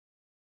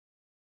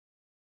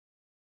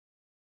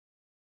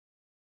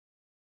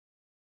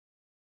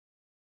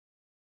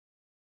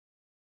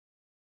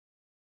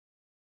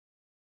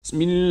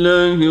بسم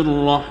الله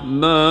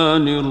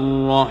الرحمن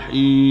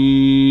الرحيم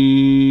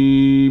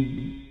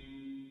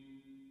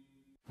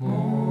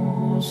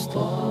مصطفى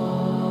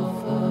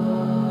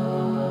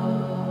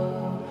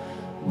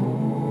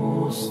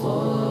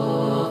مصطفى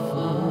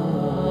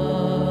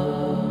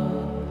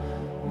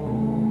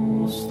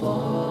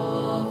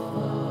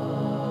مصطفى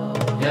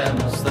يا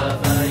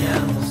مصطفى يا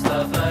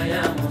مصطفى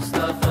يا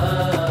مصطفى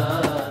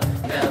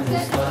يا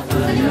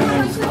مصطفى يا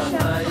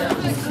مصطفى يا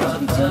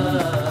مصطفى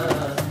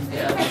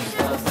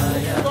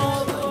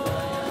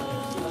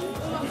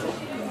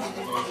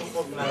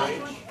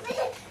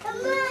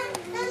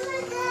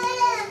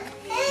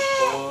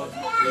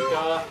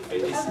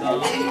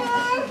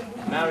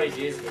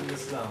Marriages in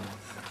Islam.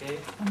 Okay?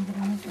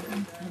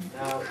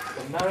 Now,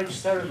 the marriage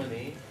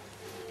ceremony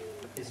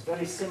is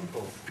very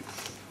simple.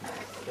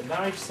 The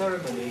marriage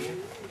ceremony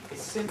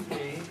is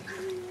simply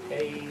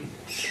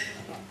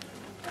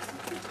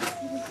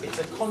it's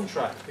a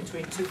contract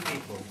between two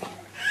people.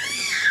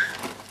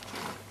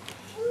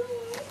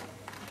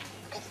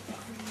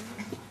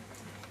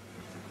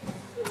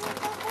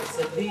 It's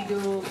a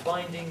legal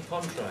binding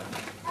contract.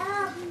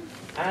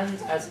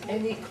 And as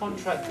any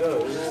contract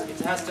goes, it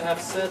has to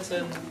have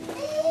certain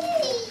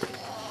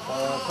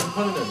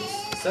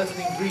components,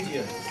 certain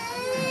ingredients.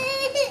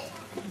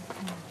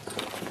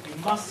 You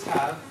must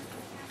have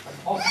an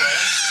offer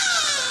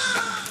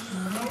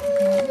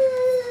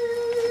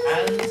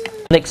and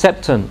an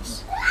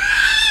acceptance.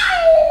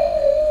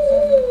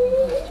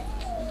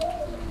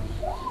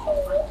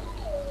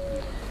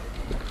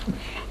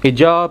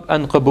 Hijab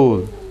and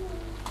qabul.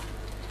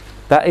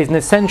 That is an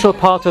essential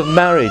part of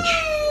marriage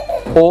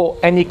or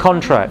any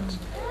contract.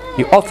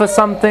 You offer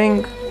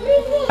something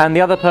and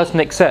the other person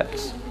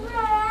accepts.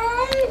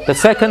 The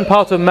second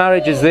part of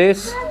marriage is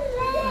this.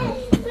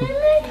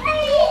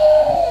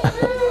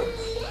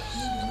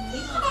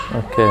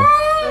 Okay.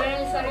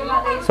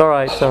 It's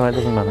alright,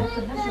 doesn't matter.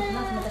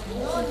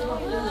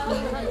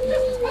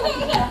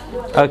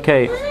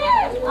 Okay.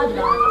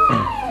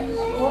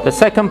 The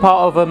second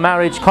part of a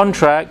marriage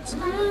contract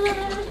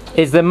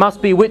is there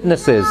must be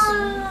witnesses.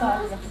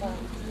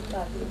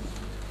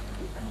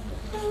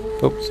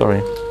 Oops,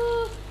 sorry.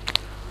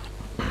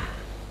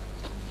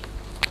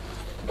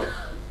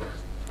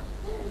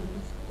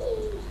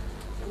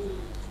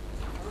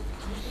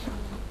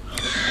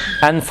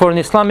 And for an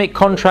Islamic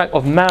contract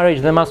of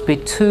marriage, there must be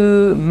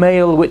 2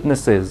 male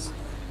witnesses.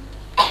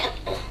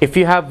 If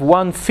you have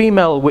 1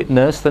 female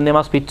witness, then there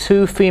must be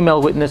 2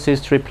 female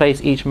witnesses to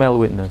replace each male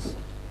witness.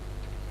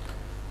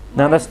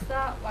 Now Why is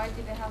that? Why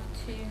do they have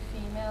 2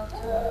 female?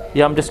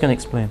 Yeah, I'm just going to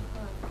explain.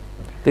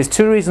 There's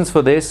 2 reasons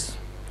for this,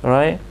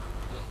 alright?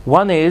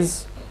 One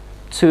is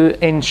to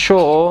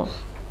ensure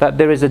that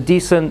there is a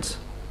decent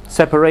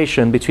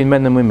separation between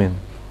men and women.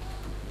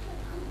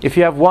 If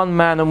you have 1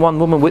 man and 1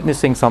 woman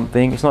witnessing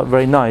something, it's not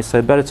very nice,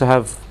 so better to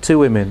have 2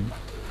 women.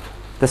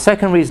 The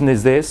second reason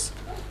is this: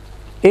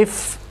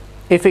 if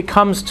it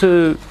comes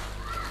to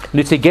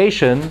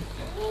litigation,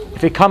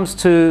 if it comes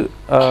to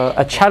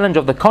a challenge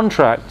of the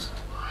contract,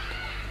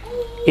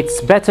 it's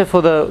better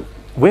for the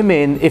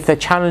women if they're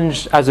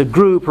challenged as a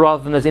group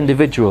rather than as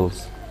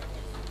individuals.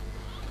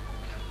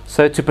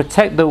 So to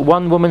protect the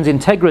one woman's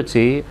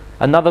integrity,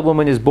 another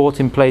woman is brought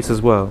in place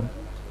as well.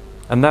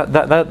 And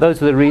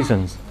those are the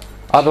reasons.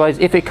 Otherwise,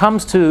 if it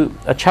comes to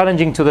a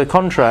challenging to the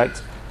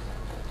contract,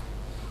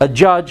 a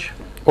judge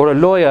or a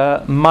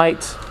lawyer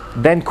might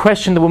then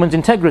question the woman's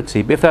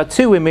integrity. But if there are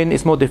 2 women,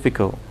 it's more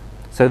difficult.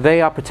 So they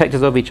are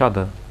protectors of each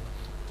other.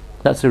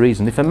 That's the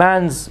reason. If a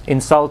man's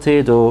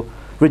insulted or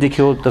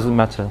ridiculed, it doesn't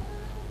matter.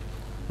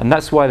 And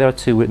that's why there are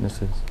 2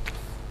 witnesses.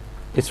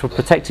 It's for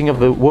protecting of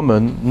the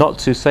woman, not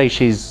to say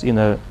she's,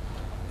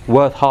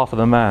 worth half of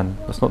the man.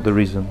 That's not the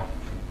reason.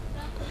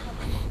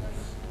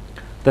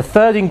 The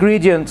third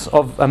ingredient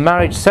of a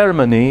marriage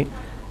ceremony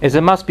is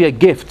there must be a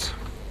gift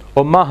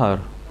or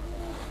mahar.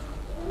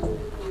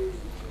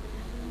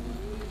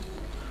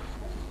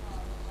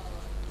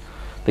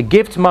 The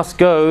gift must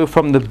go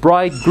from the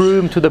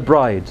bridegroom to the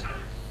bride.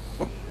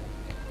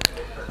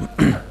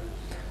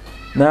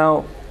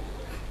 Now,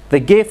 the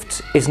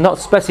gift is not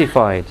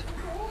specified.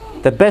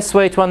 The best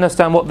way to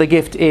understand what the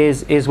gift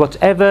is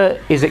whatever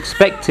is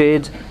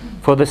expected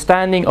for the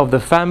standing of the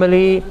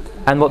family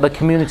and what the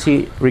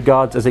community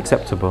regards as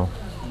acceptable.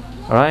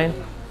 Alright?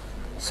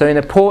 So in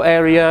a poor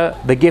area,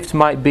 the gift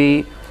might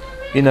be,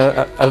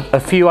 a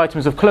few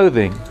items of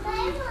clothing.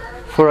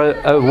 For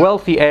a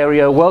wealthy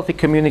area, a wealthy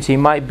community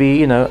might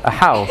be, a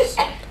house.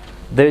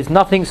 There is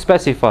nothing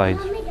specified.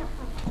 Is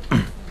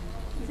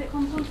it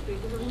compulsory?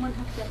 Does the woman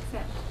have to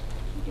accept?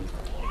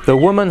 The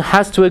woman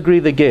has to agree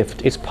the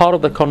gift. It's part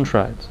of the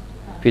contract.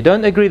 If you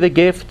don't agree the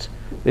gift,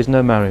 there's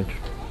no marriage.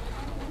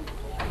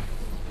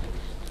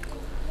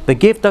 The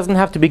gift doesn't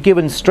have to be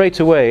given straight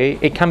away.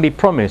 It can be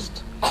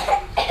promised.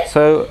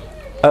 So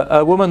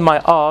a woman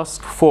might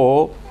ask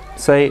for,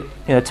 say,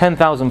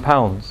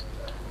 £10,000.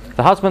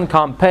 The husband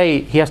can't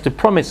pay, he has to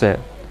promise it.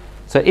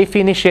 So if he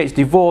initiates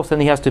divorce, then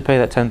he has to pay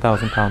that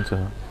 £10,000 to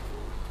her.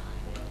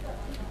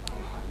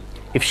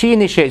 If she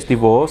initiates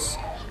divorce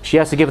she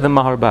has to give the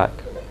mahar back.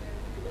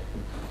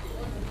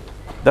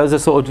 Those are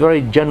sort of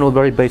very general,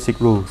 very basic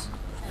rules.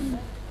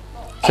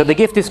 So the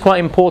gift is quite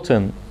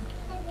important.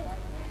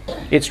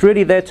 It's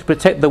really there to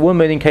protect the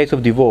woman in case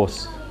of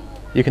divorce.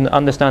 You can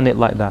understand it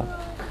like that.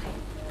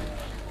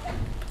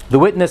 The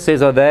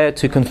witnesses are there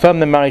to confirm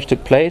the marriage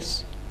took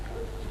place,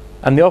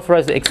 and the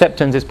authorized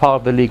acceptance is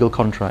part of the legal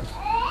contract.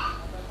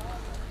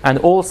 And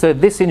also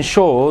this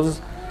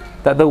ensures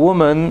that the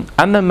woman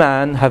and the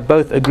man have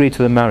both agreed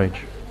to the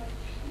marriage.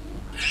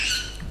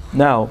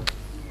 Now,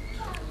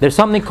 there's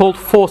something called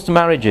forced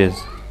marriages.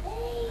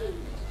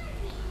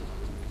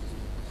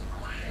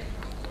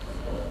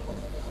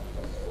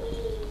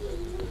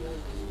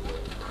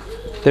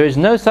 There is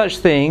no such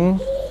thing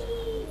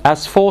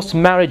as forced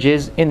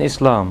marriages in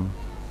Islam.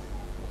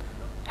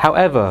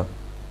 However,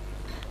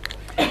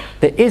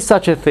 there is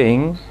such a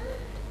thing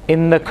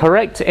in the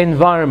correct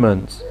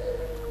environment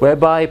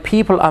whereby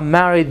people are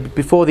married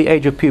before the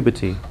age of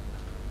puberty.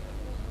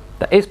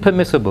 That is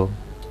permissible.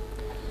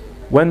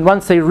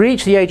 Once they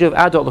reach the age of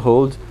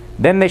adulthood,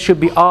 then they should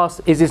be asked,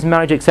 is this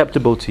marriage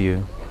acceptable to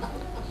you?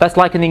 That's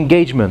like an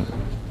engagement.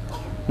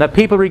 Now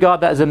people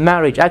regard that as a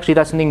marriage. Actually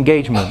that's an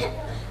engagement.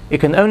 It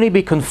can only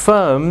be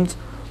confirmed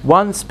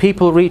once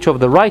people reach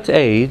of the right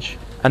age,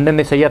 and then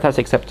they say, yeah, that's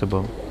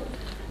acceptable.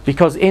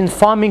 Because in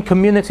farming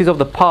communities of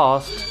the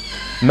past,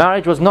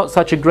 marriage was not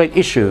such a great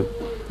issue.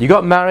 You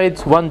got married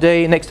one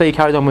day, next day you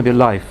carried on with your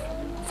life,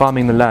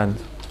 farming the land.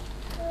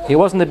 It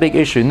wasn't a big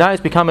issue. Now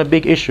it's become a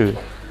big issue.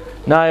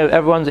 Now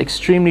everyone's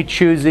extremely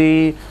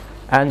choosy,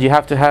 and you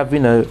have to have,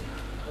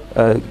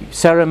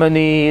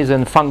 ceremonies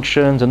and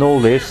functions and all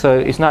this, so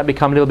it's now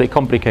become a little bit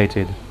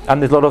complicated.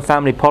 And there's a lot of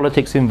family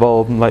politics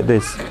involved and like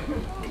this.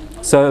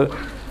 So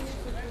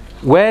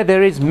where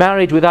there is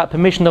marriage without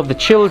permission of the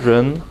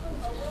children,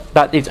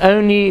 that is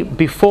only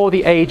before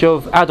the age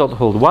of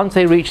adulthood. Once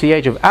they reach the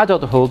age of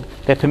adulthood,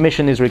 their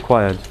permission is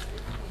required.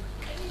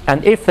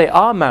 And if they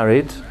are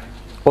married,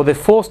 or they're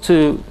forced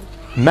to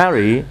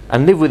marry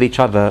and live with each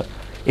other,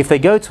 if they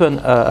go to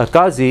a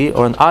qazi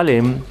or an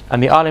alim,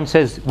 and the alim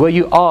says, were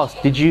you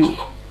asked, did you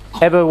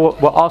ever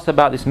were asked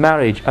about this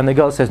marriage? And the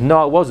girl says, no,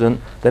 I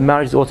wasn't, the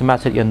marriage is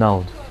automatically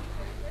annulled.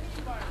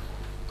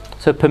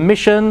 So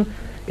permission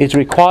is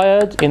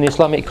required in the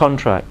Islamic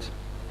contract.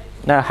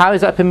 Now how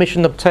is that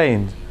permission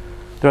obtained?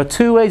 There are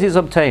two ways it's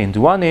obtained.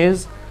 One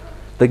is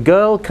the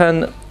girl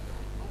can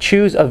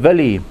choose a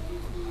wali.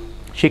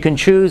 She can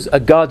choose a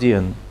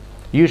guardian,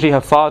 usually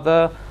her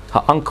father,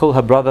 her uncle,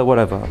 her brother,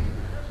 whatever.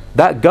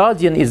 That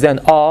guardian is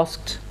then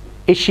asked,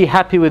 is she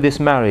happy with this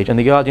marriage? And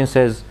the guardian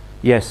says,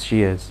 yes,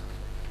 she is.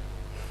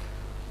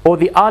 Or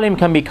the alim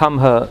can become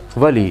her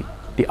wali.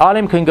 The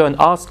alim can go and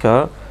ask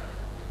her,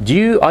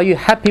 are you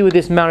happy with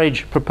this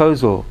marriage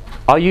proposal?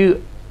 Do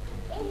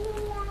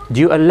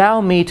you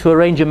allow me to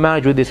arrange a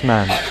marriage with this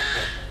man?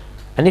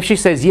 And if she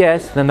says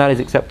yes, then that is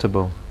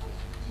acceptable.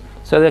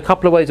 So there are a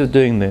couple of ways of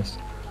doing this.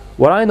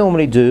 What I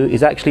normally do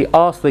is actually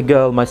ask the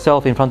girl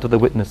myself in front of the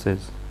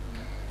witnesses,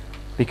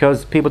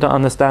 because people don't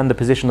understand the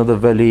position of the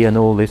wali and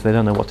all this, they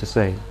don't know what to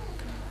say.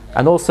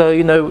 And also,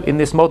 in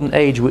this modern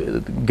age,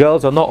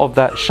 girls are not of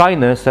that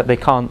shyness that they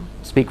can't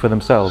speak for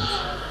themselves.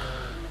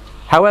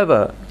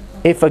 However,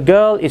 if a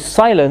girl is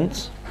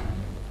silent,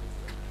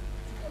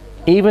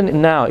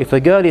 even now, if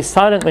a girl is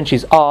silent when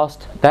she's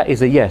asked, that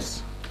is a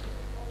yes.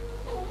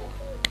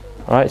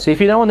 Alright, so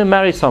if you don't want to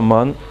marry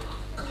someone,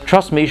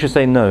 trust me, you should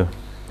say no.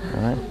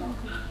 Alright?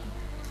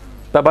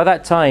 But by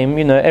that time,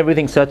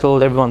 everything's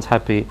settled, everyone's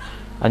happy,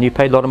 and you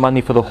paid a lot of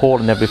money for the hall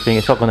and everything,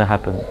 it's not going to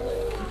happen.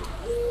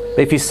 But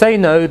if you say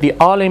no, the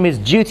alim is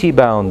duty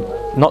bound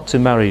not to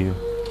marry you.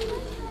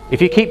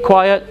 If you keep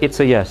quiet, it's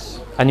a yes.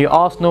 And you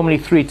ask normally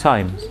 3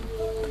 times.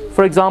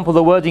 For example,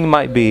 the wording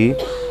might be,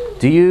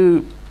 do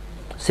you,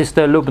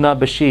 Sister Lubna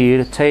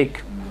Bashir,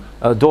 take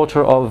a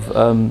daughter of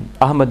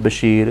Ahmad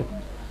Bashir,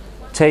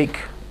 take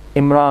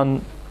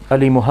Imran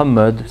Ali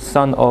Muhammad,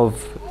 son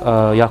of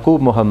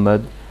Yaqub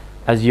Muhammad,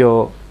 as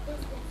your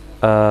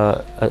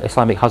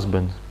Islamic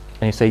husband?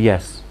 And you say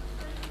yes.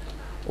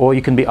 Or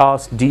you can be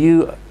asked, do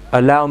you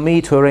allow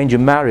me to arrange a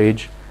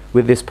marriage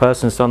with this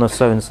person, son of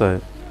so and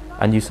so?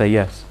 And you say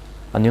yes.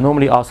 And you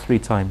normally ask 3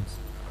 times.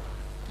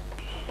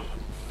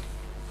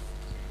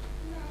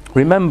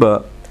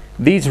 Remember,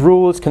 these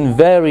rules can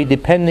vary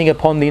depending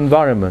upon the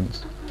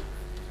environment.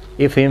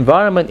 If the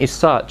environment is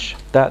such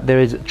that there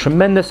is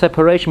tremendous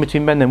separation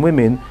between men and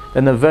women,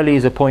 then a wali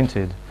is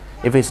appointed.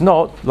 If it's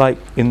not, like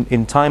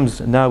in times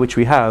now which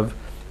we have,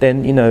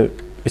 then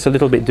it's a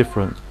little bit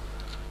different.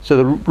 So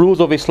the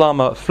rules of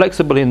Islam are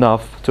flexible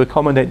enough to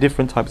accommodate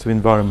different types of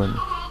environment.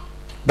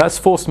 That's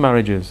forced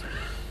marriages.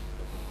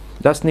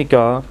 That's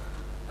nikah,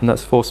 and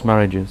that's forced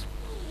marriages.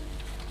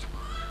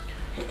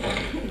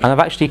 And I've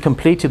actually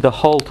completed the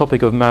whole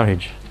topic of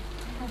marriage.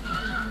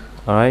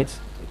 Alright?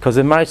 Because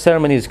the marriage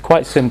ceremony is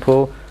quite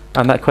simple,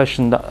 and the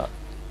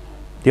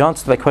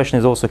answer to that question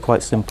is also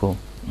quite simple.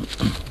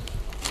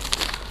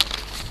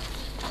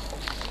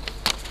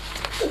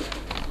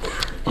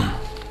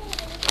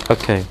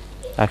 Okay,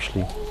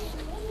 actually.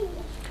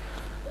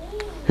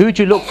 Who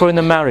do you look for in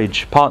a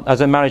marriage as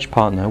a marriage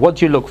partner? What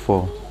do you look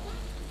for?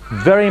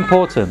 Very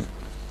important.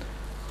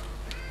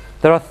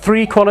 There are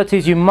 3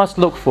 qualities you must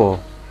look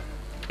for,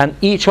 and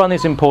each one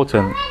is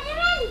important.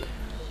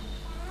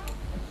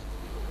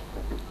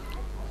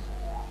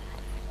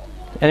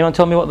 Anyone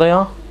tell me what they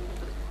are?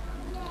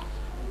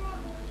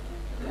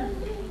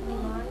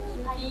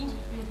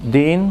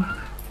 Deen.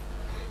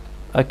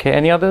 Okay,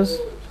 any others?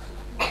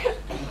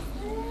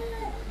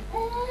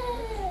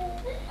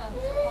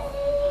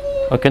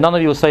 Okay, none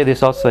of you will say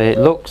this, I'll say it.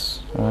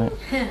 Looks. All right.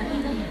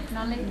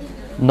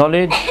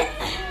 Knowledge.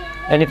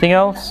 Anything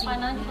else?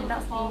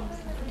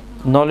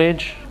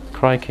 Knowledge.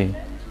 Crikey.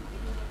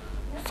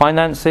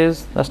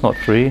 Finances. That's not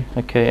 3.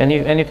 Okay,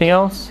 anything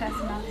else?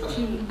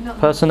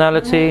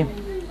 Personality.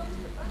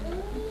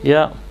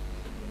 Yeah.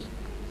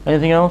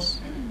 Anything else?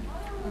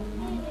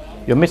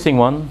 You're missing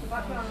one.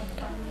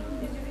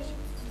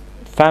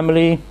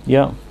 Family.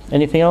 Yeah.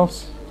 Anything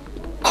else?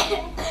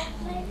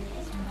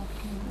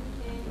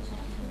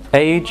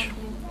 Age.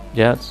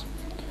 Yes.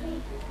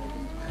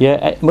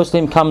 Yeah,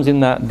 Muslim comes in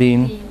that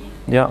deen.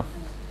 Yeah.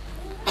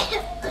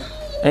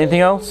 Anything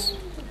else?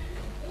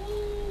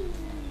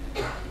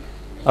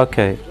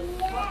 Okay.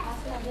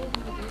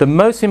 The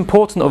most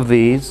important of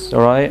these,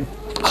 alright,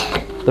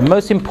 the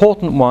most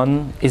important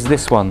one is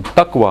this one,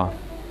 taqwa.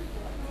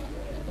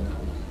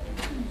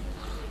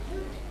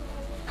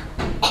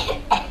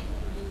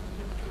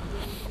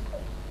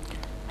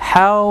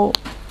 How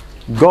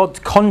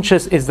God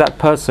conscious is that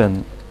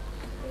person?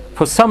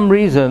 For some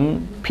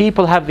reason,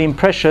 people have the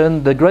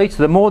impression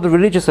the more the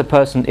religious a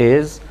person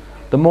is,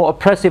 the more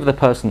oppressive the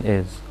person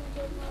is.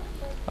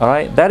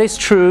 Alright, that is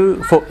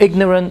true for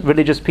ignorant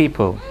religious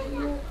people.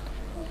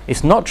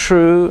 It's not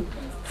true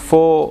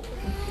for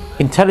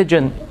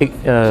intelligent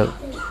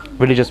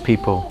religious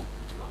people.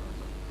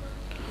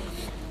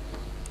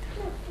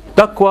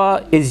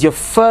 Taqwa is your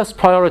first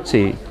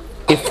priority.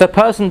 If the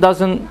person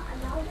doesn't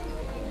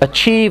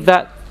achieve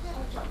that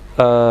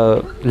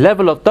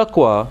level of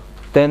taqwa,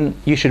 then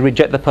you should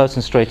reject the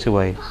person straight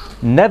away.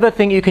 Never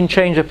think you can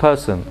change a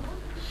person.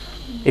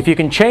 If you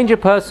can change a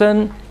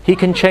person, he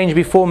can change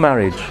before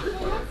marriage.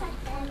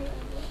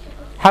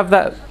 Have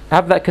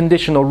that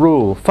conditional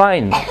rule.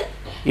 Fine.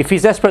 If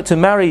he's desperate to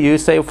marry you,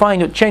 say, fine,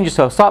 change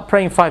yourself. Start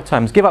praying 5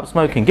 times. Give up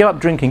smoking. Give up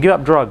drinking. Give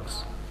up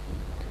drugs.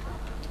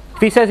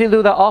 If he says he'll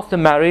do that after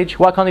marriage,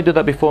 why can't he do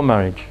that before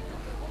marriage?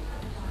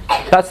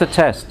 That's the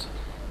test.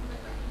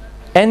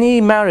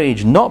 Any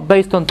marriage not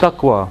based on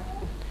taqwa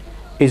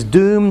is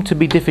doomed to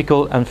be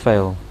difficult and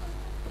fail.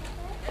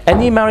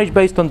 Any marriage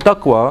based on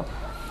taqwa,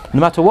 no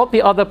matter what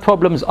the other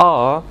problems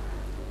are,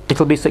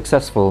 it'll be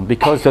successful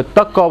because the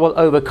taqwa will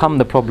overcome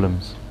the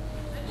problems.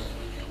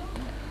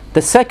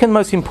 The second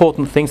most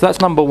important thing, so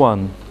that's number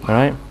 1,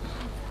 alright?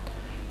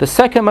 The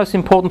second most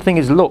important thing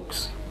is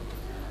looks.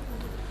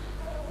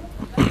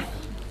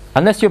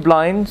 Unless you're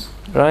blind,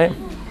 right?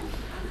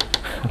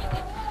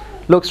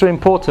 Looks are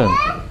important.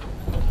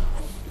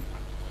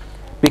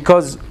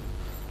 Because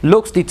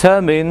looks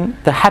determine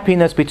the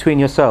happiness between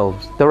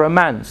yourselves, the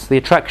romance, the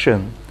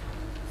attraction,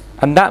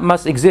 and that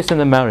must exist in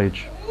a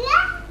marriage.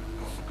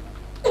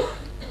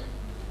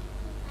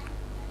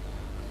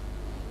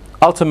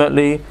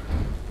 Ultimately,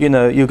 you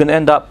know, you're going to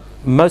end up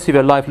most of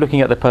your life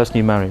looking at the person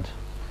you married.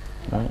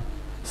 Right?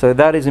 So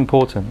that is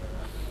important.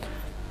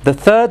 The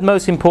third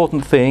most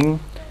important thing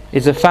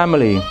is a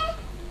family.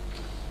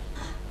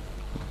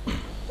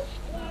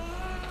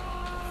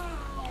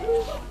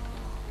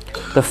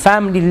 The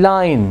family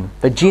line,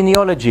 the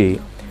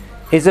genealogy.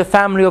 Is a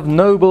family of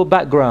noble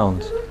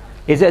background?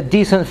 Is it a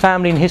decent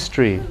family in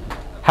history?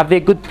 Have they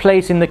a good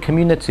place in the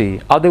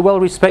community? Are they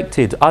well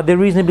respected? Are they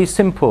reasonably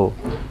simple?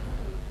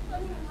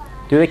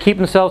 Do they keep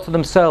themselves to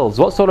themselves?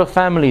 What sort of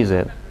family is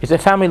it? Is it a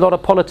family a lot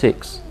of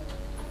politics?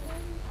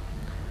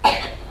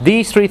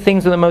 These 3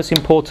 things are the most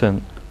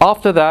important.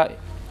 After that,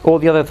 all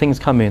the other things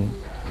come in.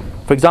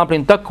 For example,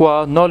 in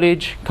taqwa,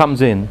 knowledge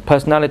comes in,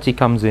 personality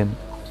comes in.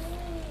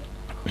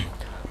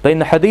 But in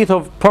the hadith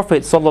of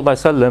Prophet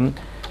ﷺ,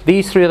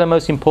 these 3 are the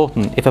most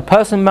important. If a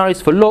person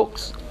marries for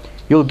looks,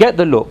 you'll get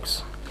the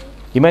looks.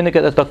 You may not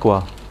get the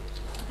taqwa.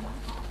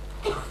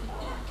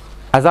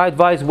 As I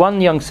advised one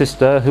young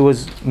sister who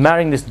was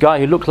marrying this guy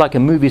who looked like a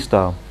movie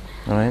star.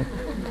 Alright?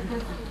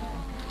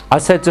 I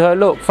said to her,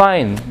 look,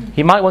 fine,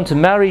 he might want to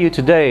marry you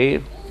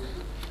today,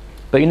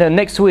 but you know,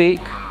 next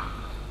week,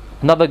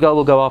 another girl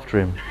will go after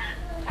him.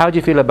 How do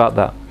you feel about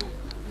that?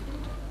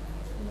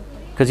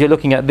 Because you're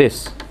looking at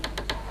this.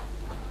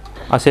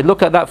 I said,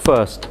 look at that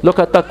first. Look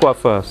at taqwa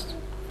first.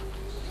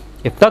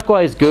 If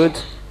taqwa is good,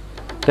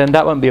 then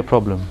that won't be a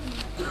problem.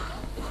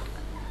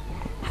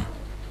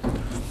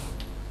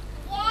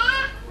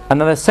 And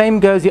then the same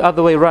goes the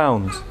other way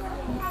round.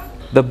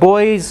 The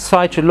boys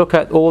try to look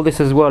at all this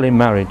as well in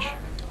marriage.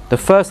 The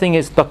first thing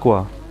is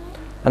taqwa.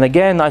 And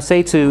again, I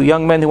say to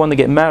young men who want to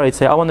get married,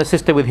 say, I want a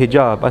sister with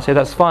hijab. I say,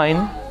 that's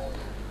fine.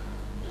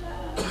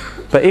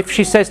 But if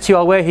she says to you,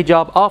 I'll wear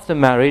hijab after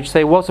marriage,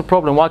 say, what's the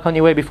problem? Why can't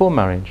you wear before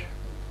marriage?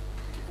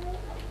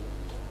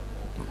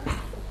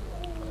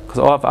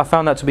 Because I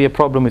found that to be a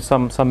problem with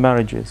some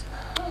marriages.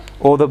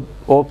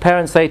 Or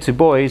parents say to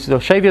boys,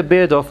 shave your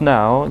beard off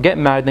now, get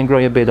married, then grow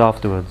your beard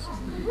afterwards.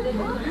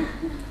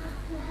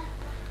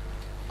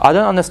 I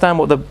don't understand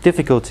what the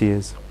difficulty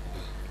is.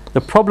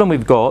 The problem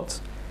we've got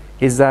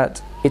is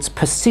that it's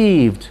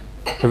perceived,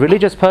 a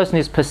religious person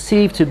is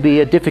perceived to be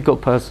a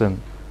difficult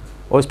person,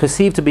 or is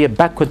perceived to be a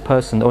backward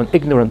person or an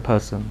ignorant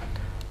person.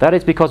 That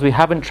is because we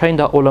haven't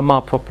trained our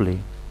ulama properly.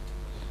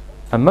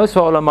 And most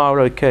of our ulama are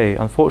okay.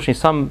 Unfortunately,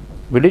 some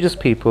religious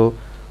people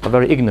are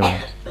very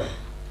ignorant.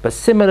 But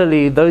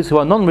similarly, those who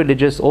are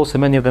non-religious, also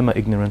many of them are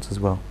ignorant as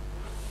well.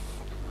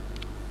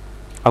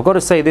 I've got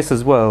to say this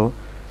as well.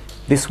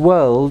 This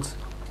world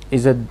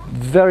is a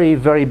very,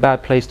 very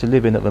bad place to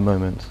live in at the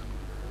moment.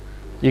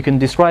 You can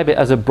describe it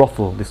as a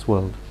brothel, this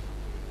world.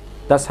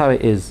 That's how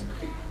it is.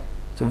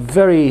 It's a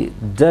very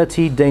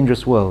dirty,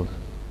 dangerous world.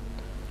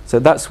 So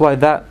that's why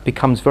that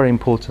becomes very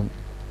important.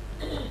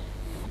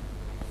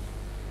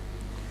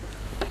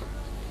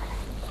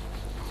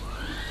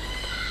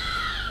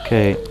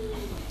 Okay.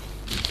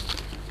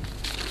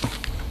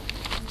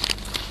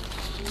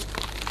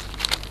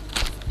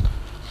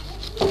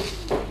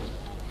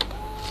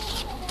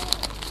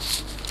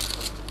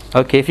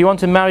 Okay, if you want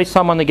to marry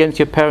someone against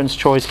your parents'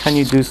 choice, can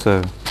you do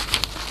so?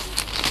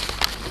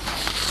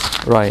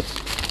 Right.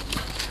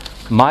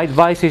 My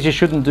advice is you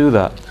shouldn't do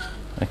that.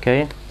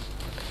 Okay?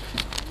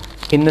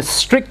 In the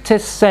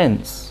strictest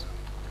sense,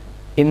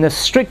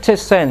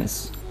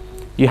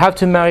 you have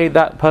to marry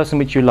that person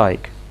which you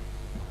like.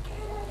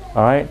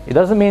 Alright? It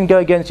doesn't mean go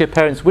against your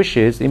parents'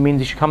 wishes, it means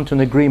you should come to an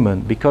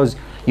agreement, because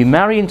you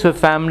marry into a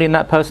family and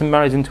that person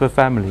marries into a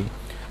family.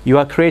 You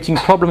are creating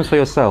problems for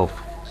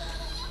yourself.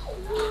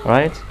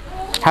 Alright?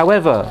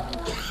 However,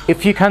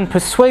 if you can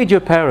persuade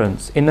your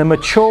parents in a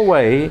mature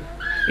way,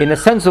 in a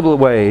sensible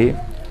way,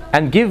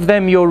 and give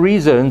them your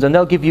reasons and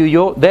they'll give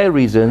you their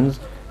reasons,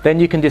 then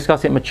you can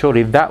discuss it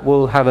maturely. That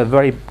will have a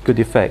very good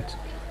effect.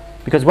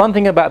 Because one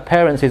thing about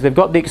parents is they've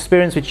got the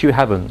experience which you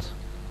haven't.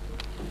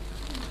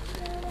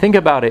 Think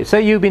about it.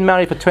 Say you've been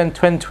married for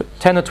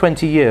 10 or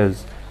 20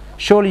 years.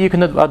 Surely you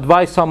can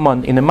advise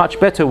someone in a much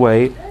better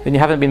way than you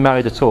haven't been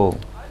married at all.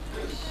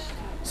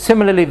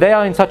 Similarly, they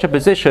are in such a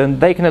position,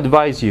 they can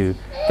advise you.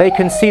 They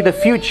can see the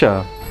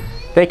future.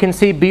 They can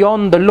see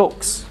beyond the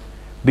looks,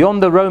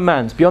 beyond the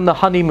romance, beyond the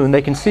honeymoon.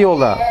 They can see all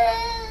that.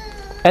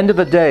 End of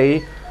the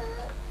day,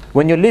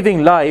 when you're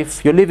living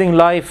life,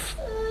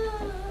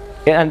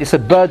 and it's a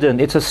burden,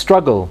 it's a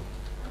struggle.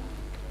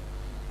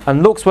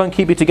 And looks won't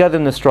keep you together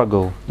in the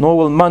struggle, nor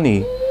will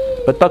money,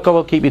 but taqwa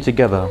will keep you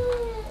together.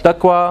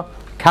 Taqwa,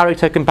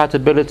 character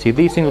compatibility,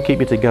 these things will keep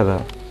you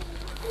together.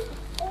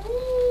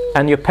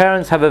 And your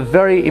parents have a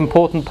very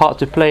important part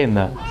to play in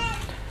that.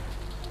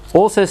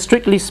 Also,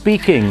 strictly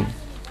speaking,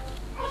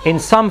 in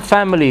some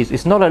families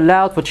it's not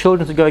allowed for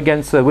children to go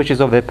against the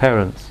wishes of their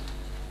parents,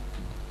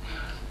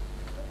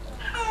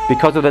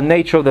 because of the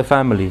nature of the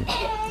family.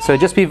 So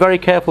just be very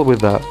careful with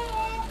that.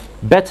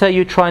 Better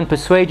you try and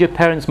persuade your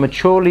parents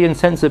maturely and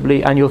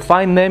sensibly, and you'll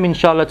find them,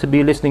 inshallah, to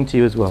be listening to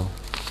you as well.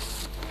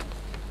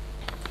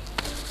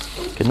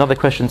 Okay, another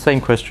question, same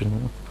question.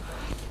 No,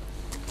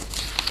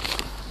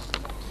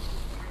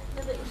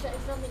 but is that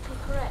Islamically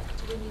correct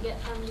when you get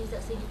families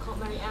that say you can't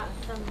marry out of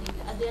the family?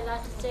 Are they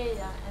allowed to say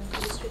that and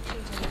put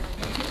restrictions on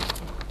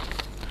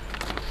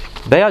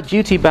them? They are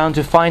duty bound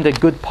to find a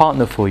good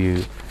partner for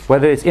you,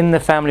 whether it's in the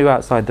family or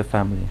outside the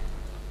family.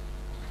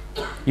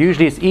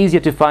 Usually it's easier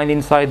to find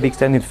inside the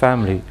extended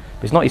family,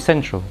 but it's not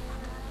essential.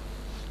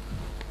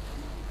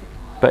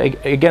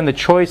 But again, the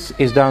choice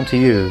is down to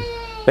you.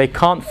 They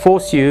can't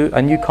force you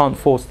and you can't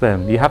force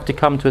them. You have to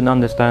come to an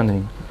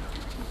understanding.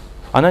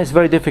 I know it's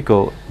very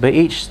difficult, but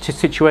each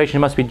situation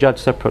must be judged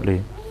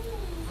separately.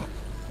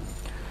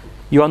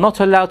 You are not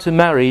allowed to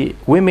marry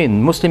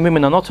women, Muslim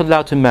women are not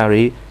allowed to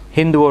marry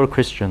Hindu or a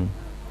Christian,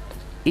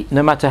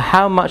 no matter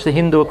how much the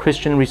Hindu or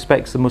Christian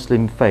respects the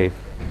Muslim faith.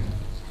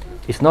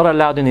 It's not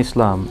allowed in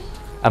Islam.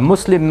 A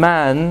Muslim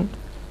man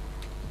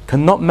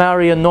cannot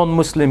marry a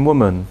non-Muslim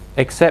woman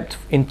except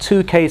in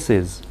two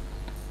cases: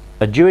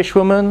 a Jewish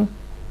woman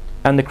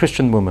and a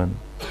Christian woman,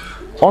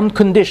 on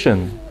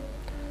condition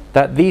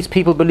that these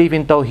people believe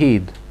in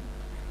Tawheed,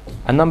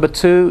 and number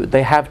two,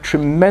 they have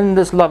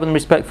tremendous love and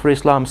respect for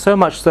Islam, so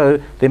much so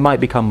they might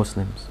become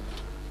Muslims.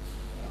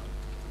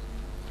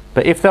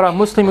 But if there are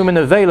Muslim women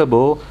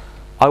available,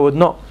 I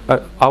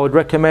would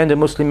recommend a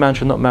Muslim man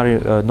should not marry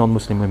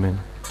non-Muslim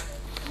women.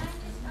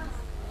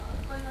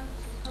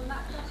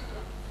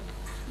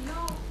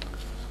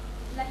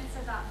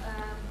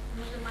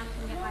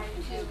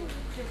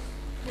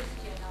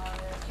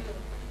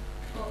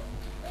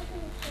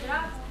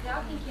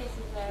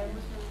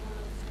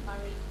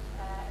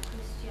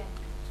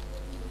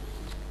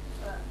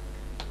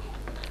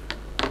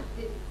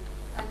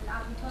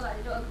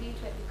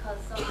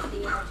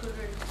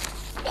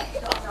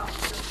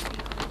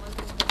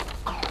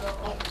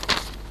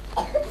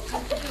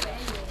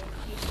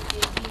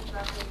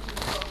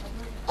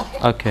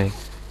 Okay,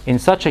 in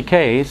such a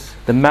case,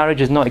 the marriage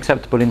is not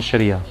acceptable in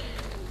Sharia.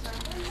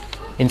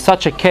 In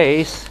such a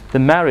case, the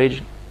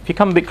marriage If you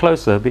come a bit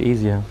closer, a bit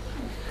easier.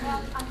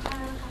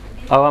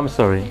 Oh, I'm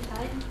sorry.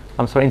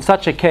 I'm sorry. In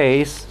such a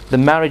case, the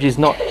marriage is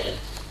not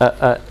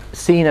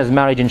seen as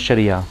marriage in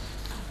Sharia.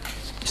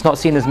 It's not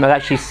seen as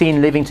actually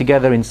seen living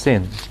together in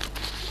sin.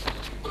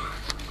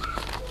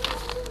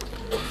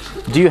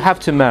 Do you have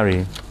to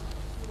marry?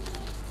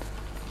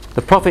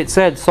 The Prophet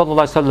said,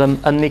 sallallahu alaihi wasallam,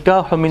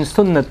 "An-nikahu min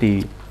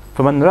sunnati,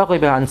 faman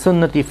raghiba an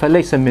sunnati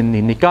falaysa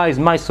minni." Nikah is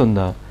my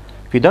sunnah.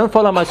 If you don't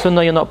follow my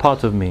sunnah, you're not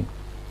part of me.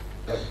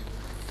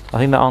 I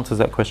think that answers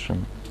that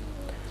question.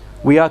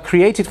 We are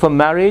created for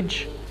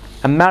marriage,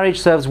 and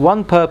marriage serves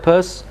one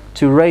purpose: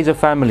 to raise a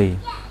family.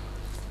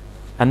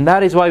 And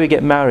that is why we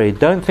get married.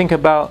 Don't think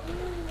about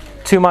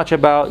too much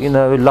about,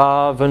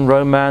 love and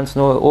romance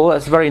and all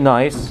that's very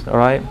nice, all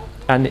right?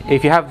 And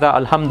if you have that,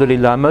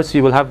 alhamdulillah, most of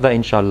you will have that,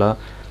 inshallah.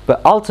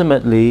 But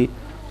ultimately,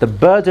 the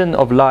burden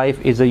of life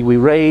is that we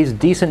raise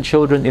decent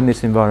children in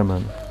this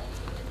environment.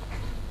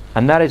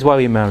 And that is why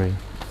we marry.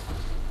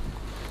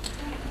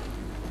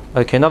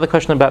 Okay, another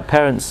question about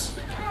parents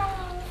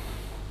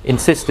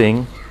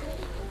insisting.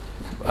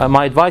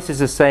 My advice is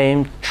the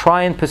same.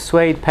 Try and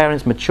persuade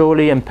parents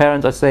maturely, and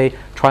parents, I say,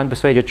 try and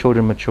persuade your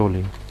children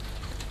maturely.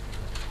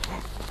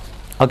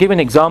 I'll give you an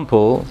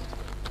example.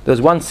 There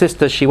was one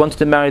sister, she wanted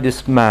to marry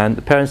this man.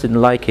 The parents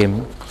didn't like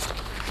him.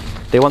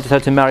 They wanted her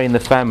to marry in the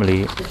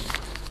family.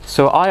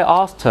 So I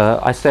asked her,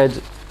 I said,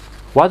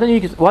 why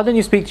don't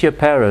you speak to your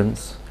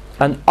parents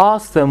and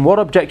ask them what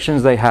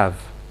objections they have?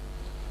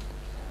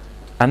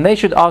 And they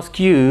should ask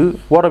you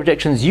what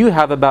objections you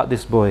have about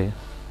this boy.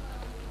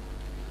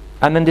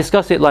 And then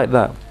discuss it like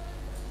that.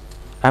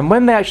 And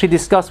when they actually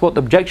discussed what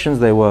objections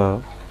they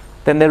were,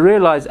 then they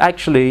realized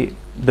actually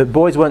the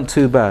boys weren't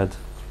too bad.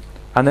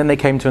 And then they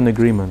came to an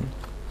agreement.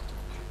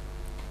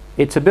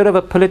 It's a bit of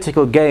a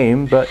political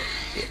game, but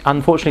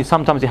unfortunately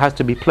sometimes it has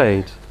to be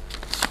played.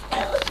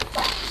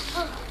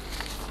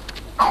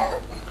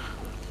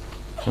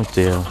 Oh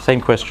dear,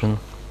 same question.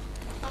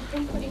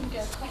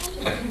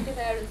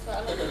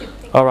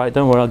 Alright,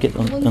 don't worry, I'll get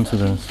onto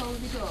this.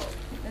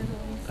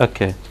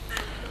 Okay.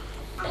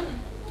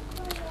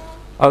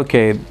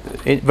 Okay,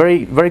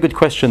 very, very good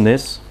question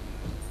this.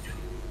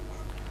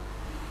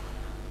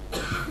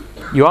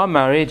 You are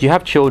married, you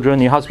have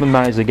children, your husband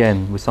marries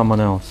again with someone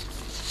else.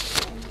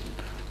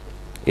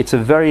 It's a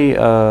very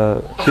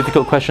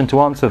difficult question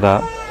to answer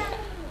that.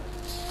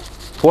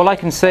 All I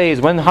can say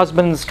is when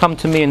husbands come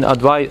to me and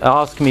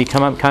ask me,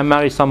 can I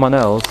marry someone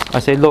else? I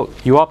say, look,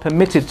 you are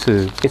permitted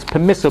to. It's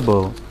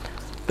permissible.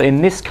 But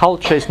in this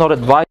culture, it's not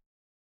advised.